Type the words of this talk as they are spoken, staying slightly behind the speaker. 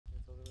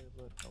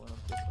I went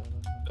up this way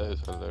then. That is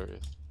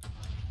hilarious.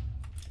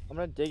 I'm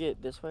gonna dig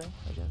it this way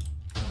again.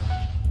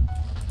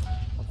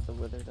 Once the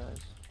wither dies.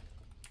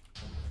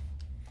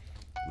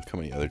 Look how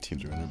many other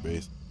teams are in our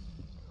base.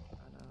 I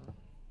know.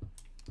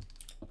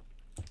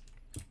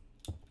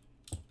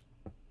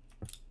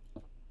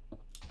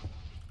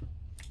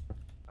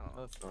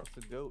 Oh, it's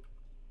a goat.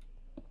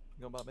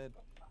 Go about mid.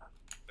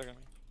 Okay.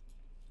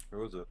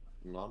 Who is it?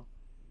 Mom?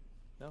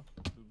 No,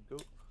 it's a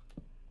goat.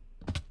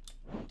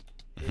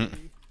 Mhm.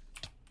 Baby.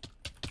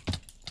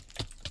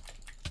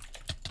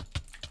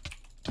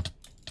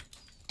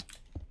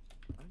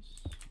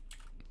 Nice.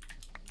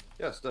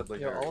 Yes,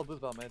 deadly. Yeah, all of this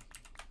about mid.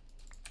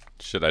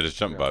 Shit, I just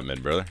jumped bot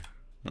mid, brother.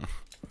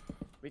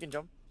 We can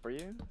jump for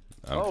you.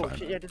 I'm oh fine.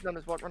 shit! Yeah, just on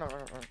this walk. Run, run,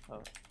 run, run.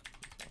 Oh.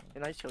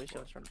 Yeah, nice, chilly,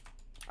 let's run.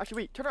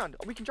 Actually, wait. Turn around.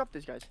 We can jump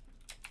these guys.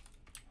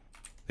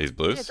 These Yeah,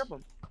 blues? jump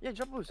them. Yeah,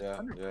 jump blues. Yeah,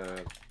 100.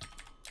 yeah.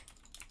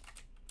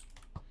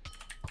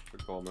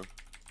 Good call, man.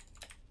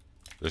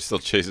 They're still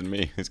chasing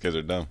me. These guys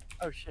are dumb.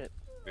 Oh shit.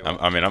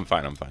 I mean, I'm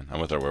fine. I'm fine. I'm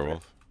with our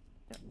werewolf.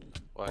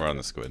 Why? We're on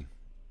the squid.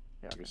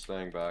 Yeah. I'm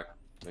staying back,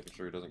 making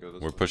sure he doesn't go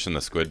this We're way. pushing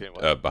the squid Okay,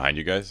 what? behind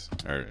you guys,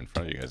 or in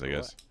front of you guys, I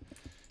guess.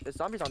 There's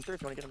zombies on third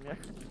if you want to get them.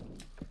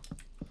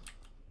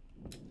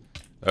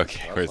 Yeah.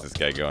 Okay, where's this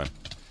guy going?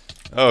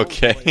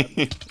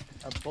 Okay.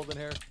 I'm pulled in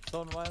here.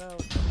 Throwing mine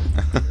out.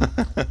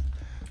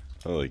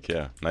 Holy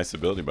cow. Nice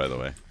ability, by the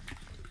way.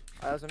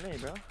 That wasn't me,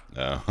 bro.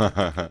 No.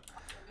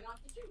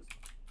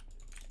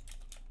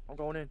 I'm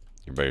going in.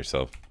 You're by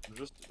yourself.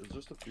 There's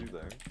just a few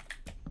there.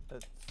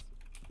 It's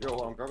Yo,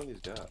 I'm grabbing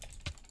these gaps.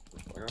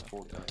 I got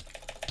 4 gaps.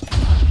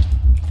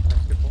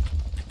 nice, good pull.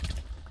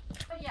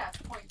 But yeah,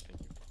 point.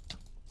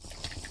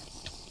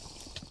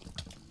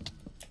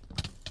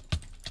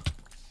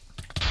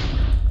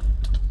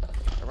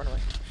 Oh, run away.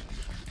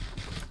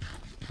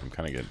 I'm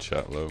kind of getting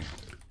shot low.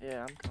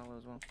 Yeah, I'm kind of low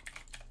as well.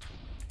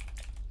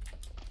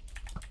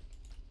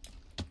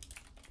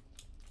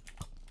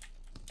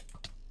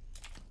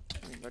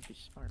 I mean, that'd be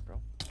smart, bro.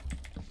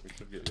 We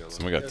should get yellow.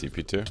 Someone got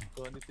TP too?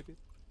 Do I need TP?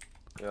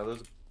 Yeah,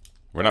 there's.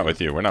 We're not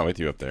with you. We're not with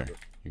you up there.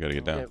 You gotta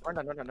get Yeah, down. run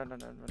down, run down, run down,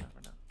 run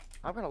down.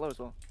 I'm kind of low as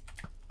well.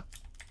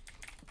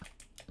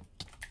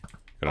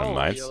 Good on Oh,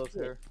 mines. Yellow's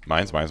here.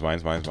 Mines.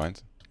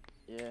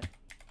 Yeah.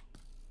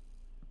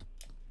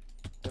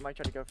 They might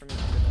try to go for me.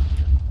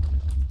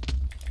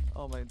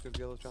 Oh my, there's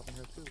yellow's dropping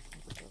here too.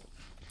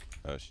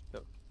 Oh,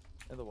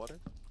 In the water?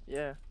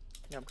 Yeah.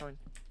 Yeah, I'm coming.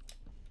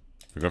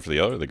 we're going for the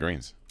yellow or the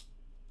greens?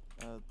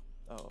 Oh,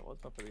 it was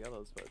not for the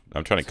yellows, but.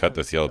 I'm trying to cut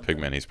this yellow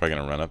pigman. He's probably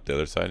gonna run up the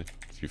other side.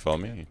 If you follow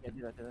me. Yeah,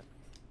 do that, do that.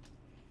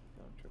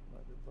 Don't trip my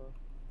good bow.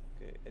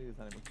 Okay, Eddie's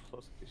not even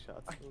close to these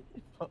shots.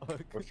 Fuck.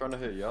 I was trying to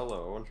hit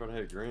yellow. I wasn't trying to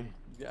hit green.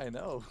 Yeah, I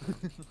know.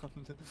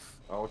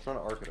 I was trying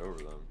to arc it over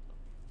them.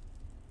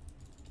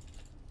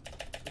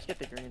 Just get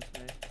the greens,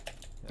 man.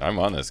 I'm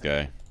on this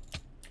guy.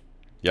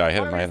 Yeah, I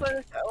hit him. I hit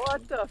him.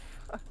 What the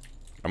fuck?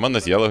 I'm on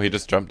this yellow. He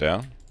just jumped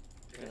down.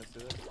 Yeah, let's do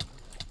this.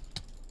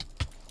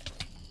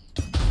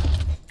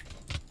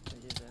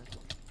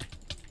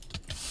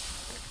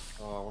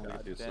 Oh, I wanted to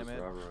God get the assist damn it.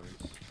 for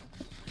Aberrants.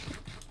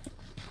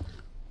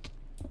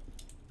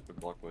 Good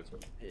block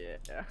placement. Yeah.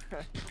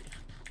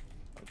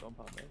 Oh, don't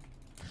pop me.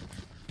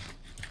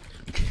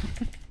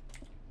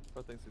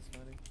 Bro thinks he's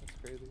funny. That's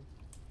crazy.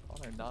 On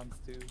our nons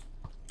too.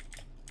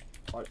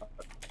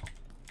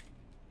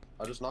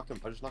 I just knocked him.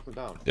 I just knocked him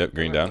down. Yep,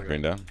 green down.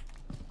 Green down.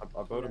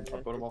 I bowed him. I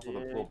bowed him off of a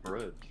little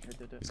bridge.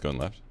 He's going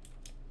left.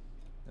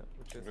 Yeah,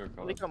 which is. I'm gonna cut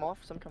Will they him. come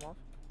off? Some come off?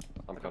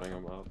 I'm cutting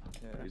him up.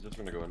 Yeah. He's just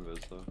gonna go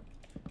invis though.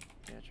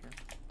 Yeah, true.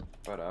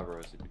 If I had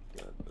Avarice, he'd be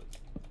dead. But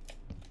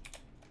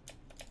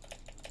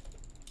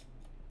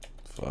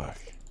Fuck.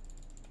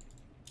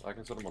 I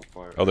can set him on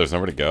fire. Oh, there's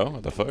nowhere to go?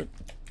 What the fuck?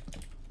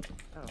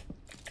 Oh.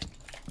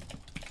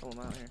 Pull him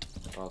out here.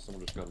 Oh,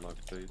 someone just got in my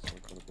face. I'm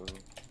kind of bow.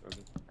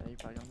 Yeah, you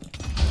probably on that.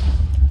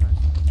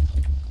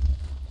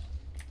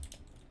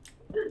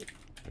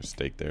 There's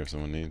steak there if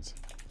someone needs.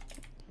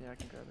 Yeah, I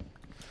can grab it.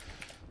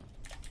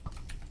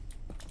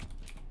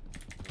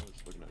 We're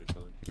just looking at each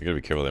other. We gotta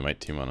be careful. They might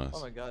team on us.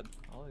 Oh my god.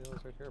 All the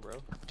yellows right here, bro.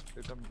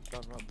 They're jumping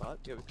around bot.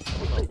 Yeah, we I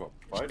don't know about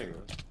fighting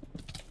this.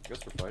 I guess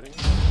we're fighting.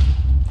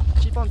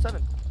 Sheep on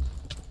 7.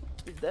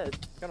 He's dead.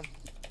 Got him.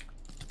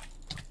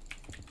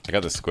 I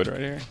got the squid right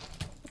here.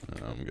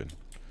 Oh, I'm good.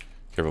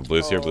 Careful,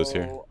 blue's here. Blue's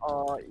here.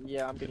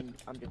 Yeah, I'm getting.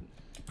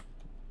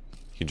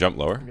 He jumped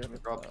lower. I'm good.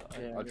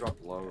 Yeah, I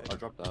dropped low. I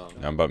dropped down.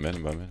 Yeah, I'm about mid.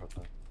 I'm good.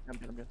 I'm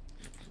in a mute.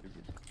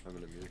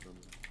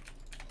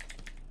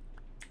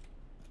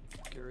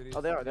 security.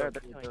 Oh, they are. They're Yeah,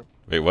 killing.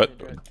 Wait, what?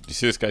 Do you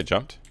see this guy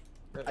jumped?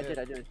 I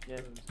did. Yeah.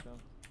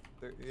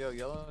 Yo,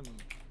 yellow and.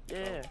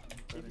 Yeah. Oh,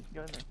 See if you can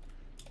go in there.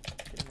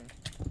 Get in there.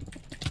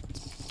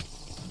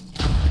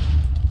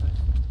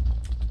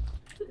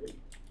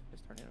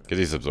 Just turn it over. Get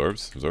these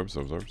absorbs.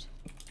 Absorbs.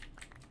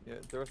 Yeah,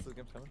 the rest of the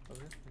game's coming over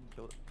here. We can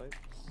kill it, fight.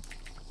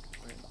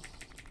 Wait.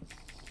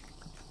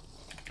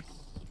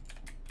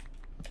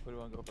 What do you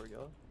want to go for,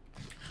 yellow?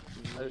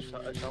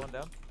 I shot one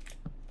down.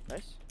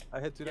 Nice. I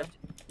hit 2 down.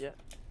 Yeah.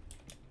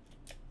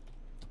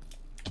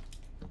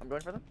 I'm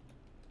going for them.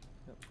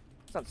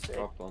 It's not sick.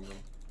 Dropped on them.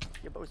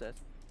 Your bow's ass.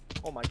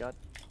 Oh my god.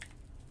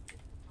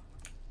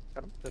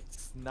 Got him?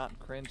 That's not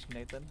cringe,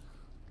 Nathan.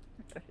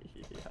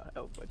 Yeah,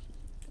 oh buddy.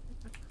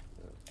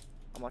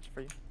 I'm watching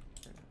for you.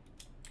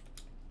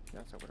 Yeah,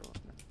 that's what it was.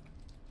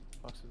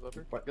 Box is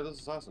over. Wait, get this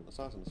assassin.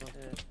 Yeah.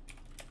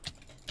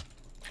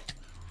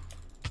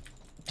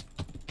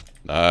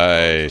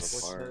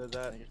 Nice. Fire. What's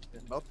that?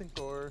 Melting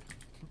core.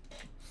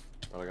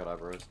 Oh, I got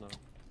Avarice now.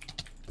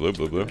 Blue,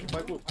 blue, blue.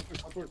 Fight blue.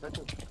 What's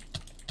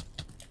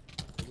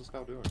this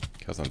guy doing?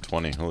 Cows on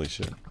 20. Holy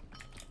shit.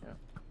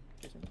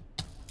 Jason.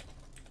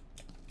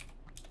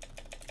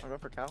 I'll go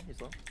for cow.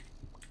 He's low.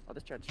 Oh,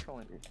 this chat's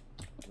trolling.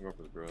 I'm going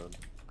for the bread.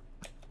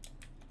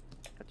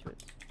 Got 2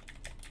 hits.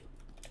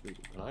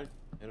 Dude, can I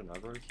hit an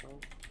Avarice shot?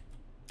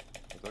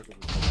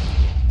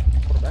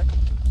 Quarterback.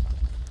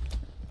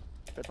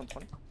 Bed's on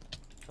 20.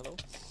 Hello?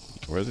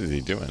 What is he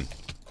doing? Yeah,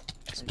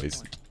 he's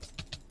Space. going.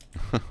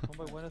 Oh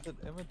my, when is it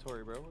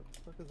inventory, bro? What the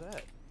fuck is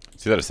that?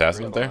 See that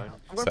assassin up there?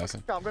 I'm going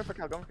Assassin. for cow. I'm going for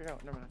cow. Going for cow.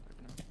 Never mind.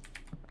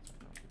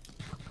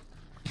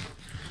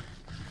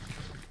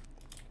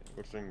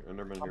 Pushing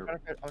Enderman I'm here.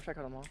 gonna check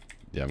out them all.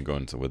 Yeah, I'm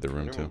going to with the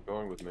room Anyone too.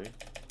 going with me?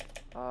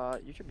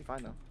 You should be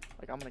fine though.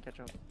 Like I'm gonna catch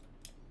up.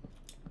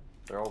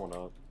 They all went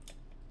up.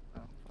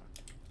 Oh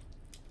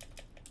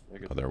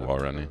fuck. Oh, they're wall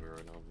running.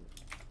 Right now.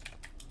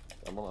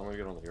 I'm gonna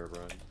get on the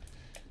airbride.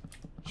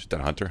 Shoot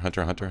that hunter,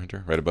 hunter, hunter,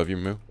 hunter. Right above you,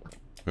 Moo.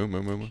 Moo,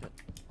 moo, moo, moo. Shit.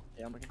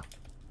 Yeah, I'm looking.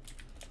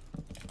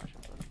 I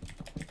should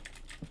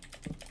have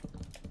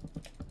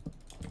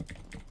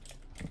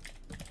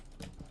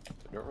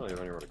I don't really have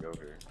anywhere to go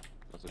here.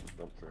 That's a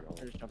jump straight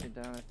They're just jumping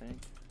down, I think.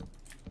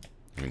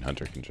 I mean,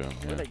 hunter can jump.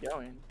 Where Yeah. are they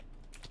going?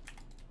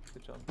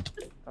 Good job.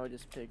 Oh,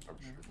 just pig. I'm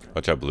sure. Yeah.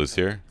 Watch out, blue's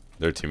here.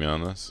 They're teaming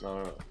on us.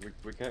 No,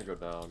 we can't go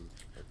down.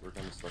 Like, we're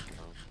kind of stuck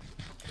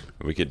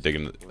now. We could dig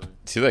in.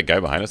 See that guy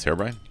behind us,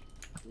 Hairbrine?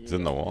 He's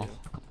in the Yeah, wall.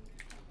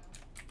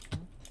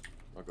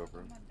 I'll go for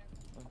him.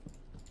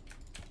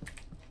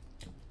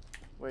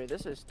 Wait,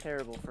 this is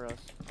terrible for us.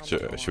 I'm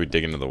Should going. we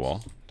dig into the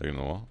wall? Dig into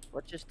the wall?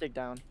 Let's just dig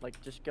down.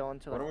 Like, just go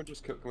into Why like. don't we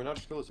just kill? Can we not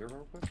just kill this airbride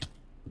real quick?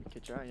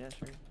 Good try, yeah,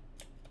 sure.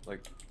 Like,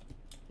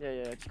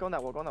 Yeah. Just go on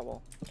that wall. Go on that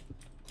wall.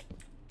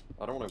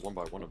 I don't want to one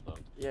by one of them.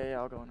 Yeah,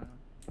 I'll go on that.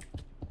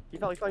 He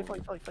fell. Look,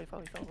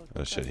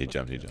 Oh shit, he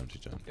jumped.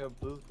 Yo,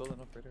 blue's building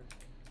up right here.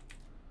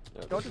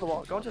 Yeah, Go this into the is-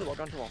 wall. Go into the wall.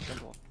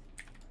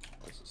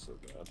 This is so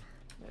bad.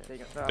 Yeah, there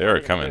you go. No, They're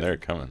I'm coming, taking they're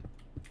it. coming.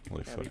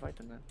 Holy Yeah, we fuck. fight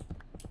them then.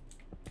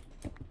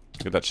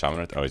 Look at that shaman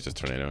right there. Oh, he's just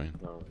tornadoing.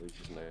 No, he's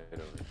just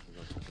NATO.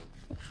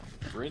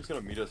 Green's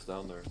gonna meet us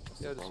down there.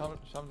 That's Yeah, the the problem.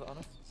 shaman's on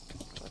us.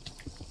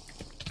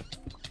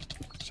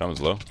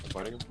 Shaman's low. I'm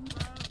fighting him.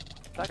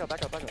 Back up.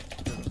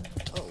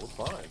 Oh, we're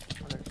fine.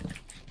 Okay.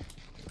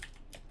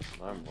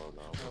 I'm low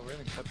now. Oh, we're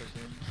in a pepper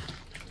team.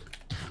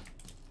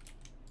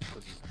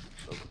 This is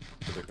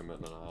a predicament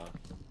and a half.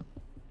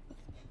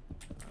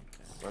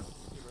 What?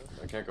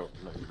 I can't go.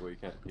 No, well, you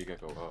can't. You can't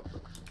go up.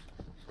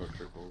 Go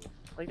straight forward.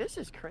 Like, this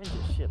is cringe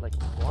as shit. Like,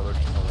 Oh, what?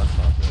 that's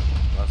not good.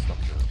 That's not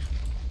good.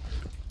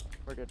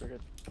 We're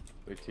good.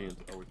 Big teams.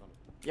 Oh, we found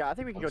it. Yeah, I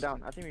think we can go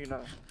down. I think we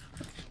can.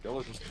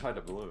 Yellow just kind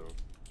of blue.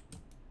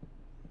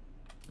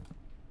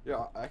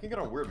 Yeah, I can get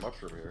on weird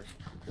mushroom here.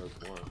 If you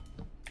guys want.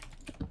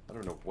 I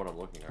don't know what I'm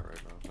looking at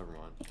right now. Never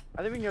mind.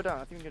 I think we can go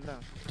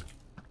down.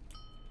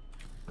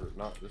 Or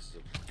not. This is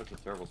such a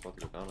terrible spot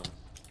to go down on.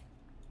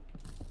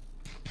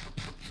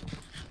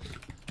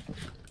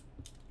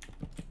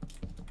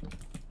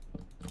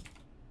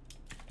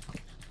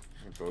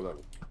 I'm gonna go that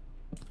way.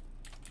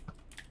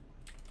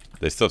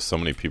 They still have so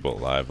many people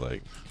alive,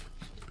 like.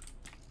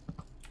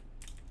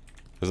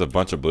 There's a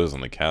bunch of blues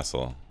on the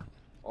castle.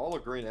 All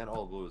of green and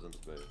all of blue is in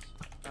space.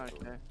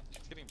 Okay.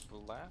 It's getting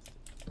blasted.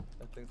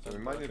 I think So we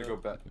might need to go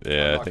back. Yeah,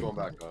 I'm I not think- going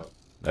back up.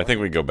 I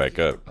think we go back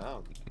Go up.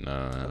 down. No,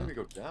 Why no, don't we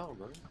no. go down,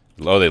 bro?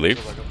 Oh, they leave?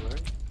 Go back up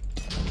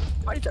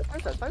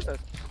there? Fight us.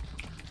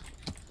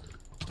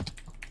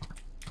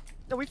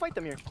 No, we fight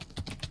them here.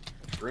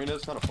 Green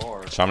is kind of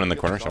far. Shaman in the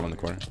Get corner, the shaman in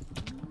the shaman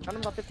corner. Got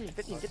him about 15.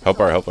 Get Help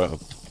the our, shot.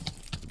 help.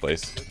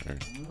 Blaze. I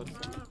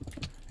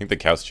think the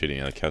cow's cheating,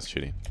 yeah, the cow's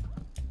cheating.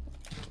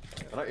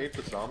 here. Can I ape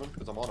the shaman?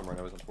 Because I'm on him right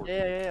now. He's on 14.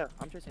 Yeah.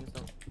 I'm chasing him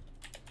still.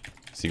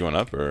 Is he going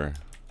up, or?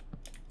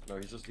 No,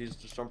 he's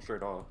just jumped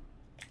straight off.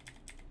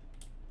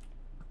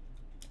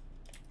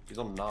 He's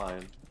on 9. I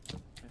see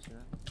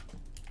that.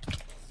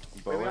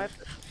 I'm Wait, bowing.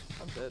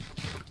 I'm dead.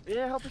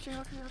 Yeah, help me.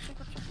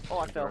 Oh,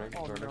 I fell. Turning,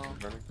 Oh, turning, no.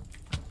 turning.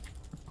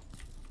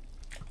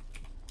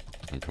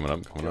 I'm coming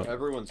up, Yo,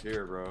 everyone's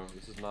here, bro.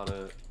 This is not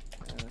it.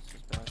 Yeah, this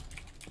is bad.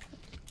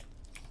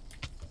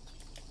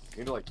 You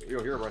need to like,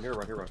 yo, here, run. Yeah,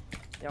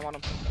 I'm on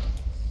him.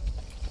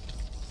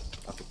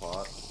 At the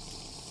pot.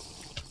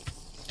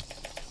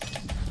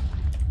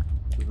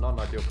 This is not an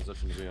ideal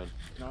position to be in.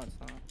 No, it's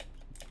not.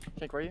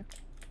 Jake, where are you?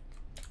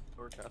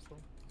 Lower castle.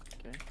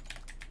 Okay.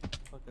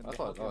 Fucking I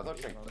thought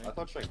fucking I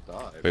thought Shank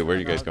died. Wait, where are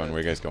you No, guys no, going? no. Where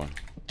are you guys going?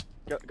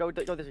 Go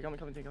this way.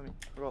 Coming.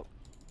 We're up.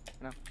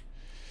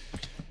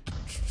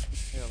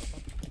 Yeah, what's up?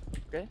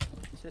 Okay?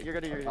 You're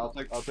good. I'll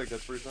take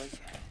this free thing.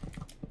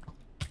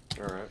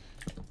 Alright.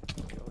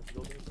 Yeah, let's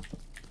build it.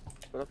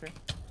 Split up here.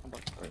 I'm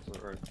blocking.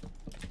 Alright.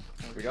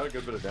 We got a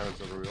good bit of damage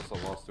over. We also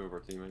lost 2 of our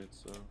teammates,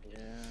 so. Yeah.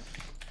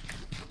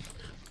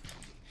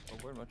 Oh,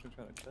 where am I trying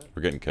to cut?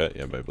 We're getting cut,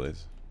 yeah, by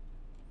Blaze.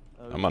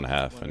 I'm on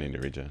half. I need to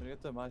regen. When you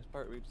get to my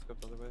part, we just go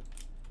the other way.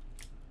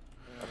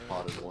 I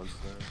potted once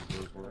there.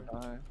 Those were.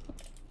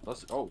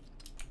 Let's. Oh.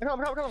 Come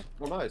on.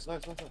 Oh, nice.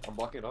 I'm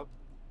blocking it up.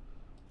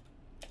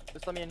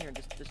 Just let me in here.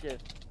 Just get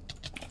it.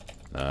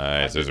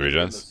 Nice. There's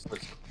regens. I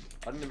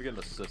didn't even get an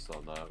assist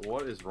on that.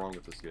 What is wrong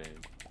with this game?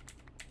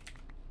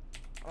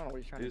 I don't know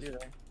what he's trying to do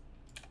there.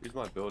 Use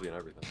my ability and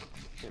everything.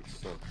 Game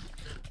sucks.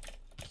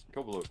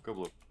 Go blue.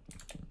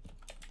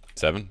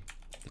 7?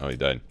 Oh, he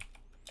died.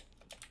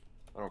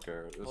 I don't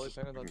care. Holy Just,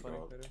 Panda, we that's can funny,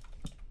 go up. Peter.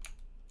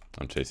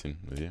 I'm chasing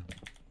with you.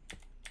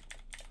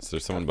 Is there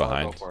someone I have 5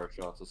 behind? hellfire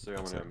shots. Let's see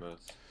how many I miss.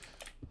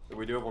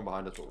 We do have one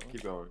behind us, but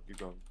keep going.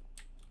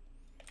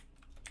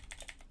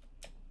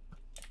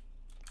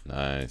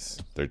 Nice.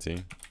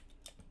 13.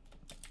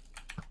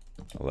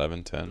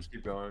 11, 10. Just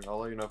keep going. I'll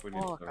let you know if we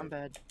need to Oh, start. I'm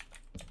bad.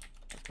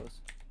 That's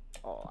close.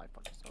 Oh, I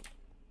fucked this up.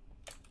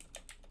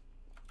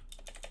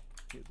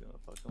 He's gonna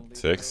fucking leave,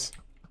 6.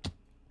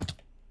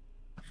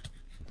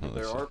 They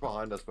Holy are shit.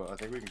 behind us, but I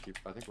think we can keep.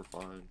 I think we're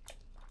fine.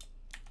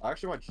 I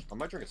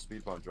might drink a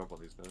speed pod and jump on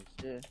these guys.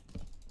 Yeah.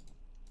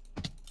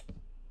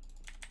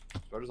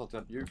 Spider's on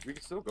 10. We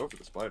can still go for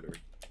the spider.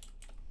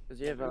 Does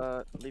he have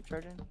leap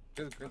charging?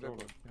 There's a green I don't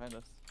circle behind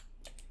us.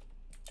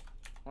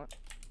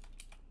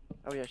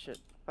 Oh yeah, shit.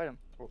 Fight him.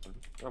 Oh,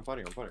 I'm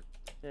fighting.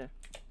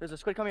 There's a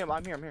squid coming up.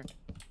 I'm here.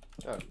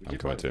 Yeah, we I'm keep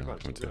coming fighting, too. keep I'm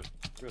fighting. coming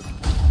We're good.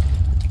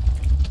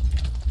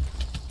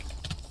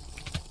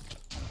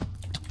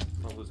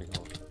 I'm not losing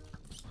health.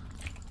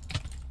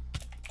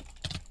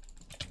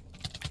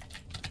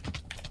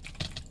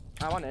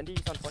 I'm on Andy.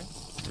 He's on 20. I'm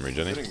I'm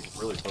regenning. getting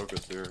really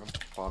focused here. I'm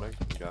potting.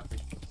 I'm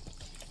gapping.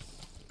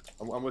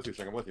 I'm with you,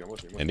 Shang. I'm with you.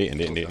 Indy.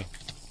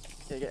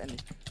 Yeah, get Andy.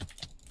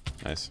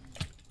 Nice.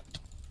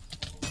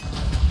 I'm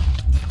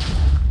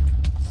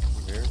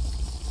here.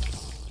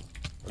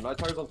 And Night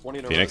Tiger's on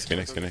 20 no Phoenix, res.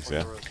 Phoenix, 20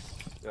 yeah. no res.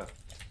 Yeah.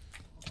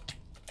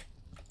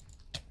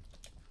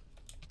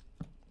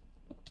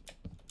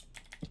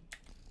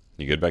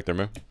 You good back there,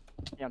 Moo?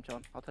 Yeah, I'm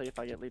chilling. I'll tell you if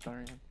I get leaped on or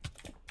anything.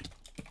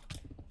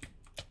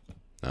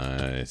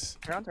 Nice.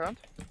 Turn on.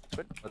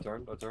 Good. I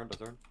turned.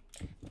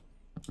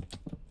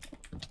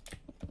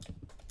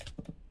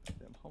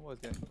 Damn, Homo's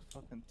getting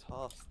fucking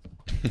tossed.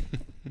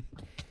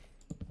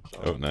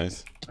 Oh,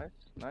 nice.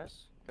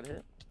 Nice. Good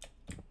hit.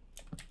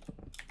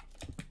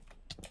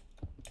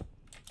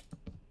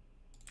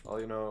 Oh,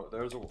 you know,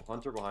 there's a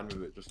hunter behind me,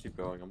 but just keep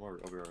going. I'll be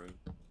alright.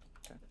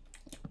 Okay.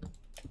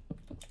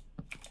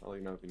 I'll let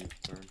you know if you need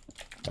to turn.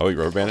 Oh, you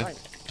rubber banded?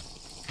 Nice.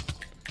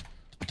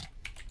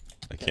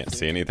 I can't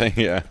see anything.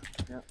 Yeah.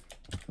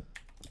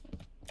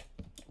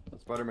 The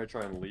spider may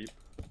try and leap,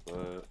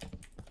 but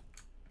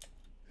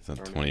He's on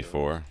Turn it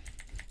 24.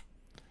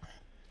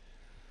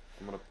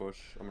 I'm gonna push.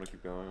 I'm gonna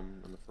keep going.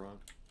 I'm in the front.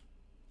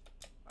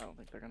 I don't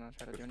think they're gonna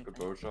try to do Good anything.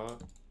 bow shot.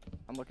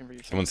 I'm looking for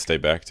you. Someone stay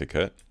back to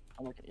cut.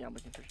 I'm looking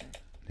for sure.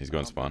 He's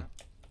going spawn.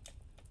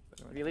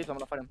 If he leaves, I'm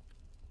gonna fight him.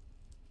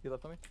 He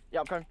left on me?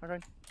 Yeah, I'm coming. I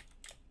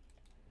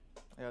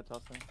got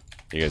tossed him.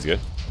 You guys good?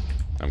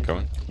 I'm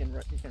coming. He can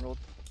roll.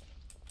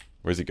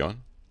 Where's he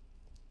going?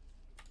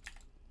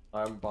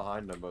 I'm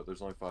behind him, but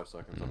there's only 5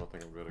 seconds. I don't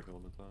think I'm gonna kill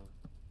him in time.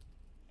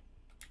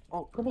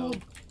 Oh, come on!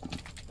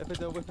 If I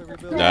don't whip it,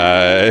 rebuild.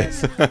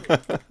 Nice.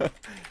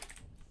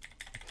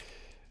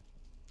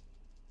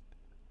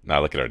 Nah,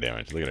 look at our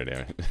damage.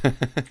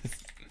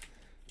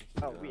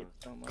 Oh, we had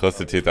so much. Close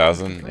to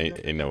 2,000?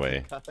 Ain't no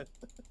way.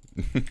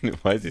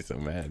 Why is he so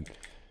mad?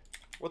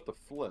 What the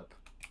flip?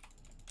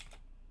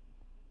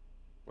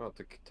 Well,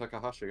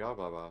 Takahashi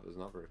Yababa is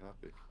not very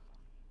happy.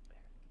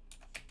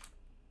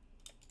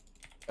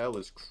 L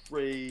is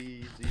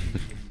crazy.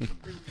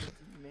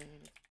 Man.